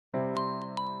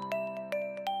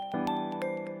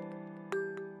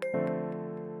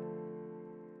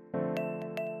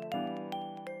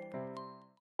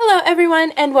Hello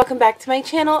everyone and welcome back to my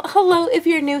channel. Hello if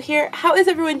you're new here. How is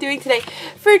everyone doing today?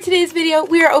 For today's video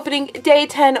we are opening day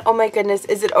 10. Oh my goodness,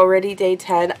 is it already day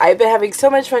 10? I've been having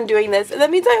so much fun doing this and that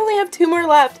means I only have 2 more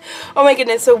left. Oh my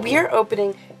goodness, so we are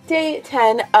opening day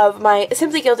 10 of my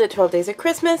Simply Gilded 12 Days of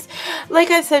Christmas.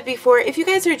 Like I said before, if you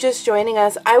guys are just joining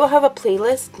us, I will have a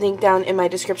playlist linked down in my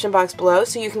description box below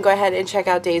so you can go ahead and check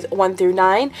out days 1 through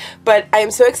 9. But I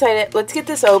am so excited. Let's get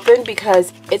this open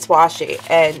because it's washi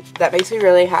and that makes me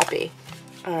really happy.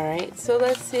 Alright, so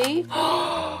let's see.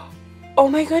 Oh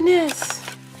my goodness.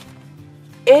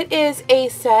 It is a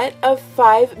set of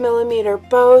 5mm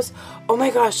bows. Oh my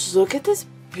gosh, look at this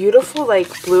beautiful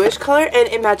like bluish color and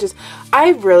it matches. I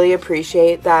really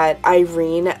appreciate that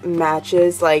Irene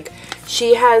matches, like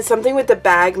she has something with the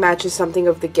bag matches something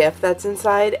of the gift that's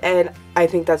inside and I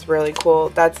think that's really cool.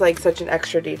 That's like such an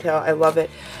extra detail. I love it.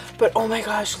 But oh my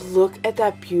gosh, look at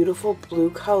that beautiful blue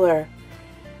color.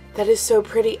 That is so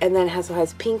pretty, and then it also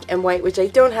has pink and white, which I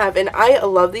don't have, and I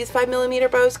love these 5mm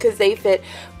bows because they fit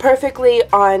perfectly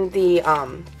on the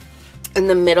in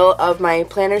the middle of my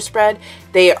planner spread.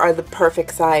 They are the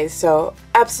perfect size, so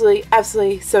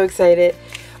absolutely so excited.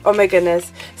 Oh my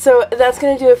goodness. So that's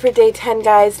going to do it for day 10,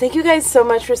 guys. Thank you guys so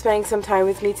much for spending some time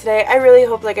with me today. I really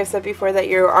hope, like I've said before, that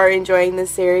you are enjoying this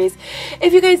series.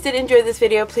 If you guys did enjoy this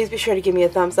video, please be sure to give me a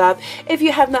thumbs up. If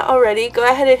you have not already, go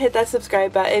ahead and hit that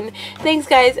subscribe button. Thanks,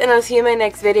 guys, and I'll see you in my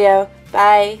next video.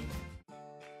 Bye.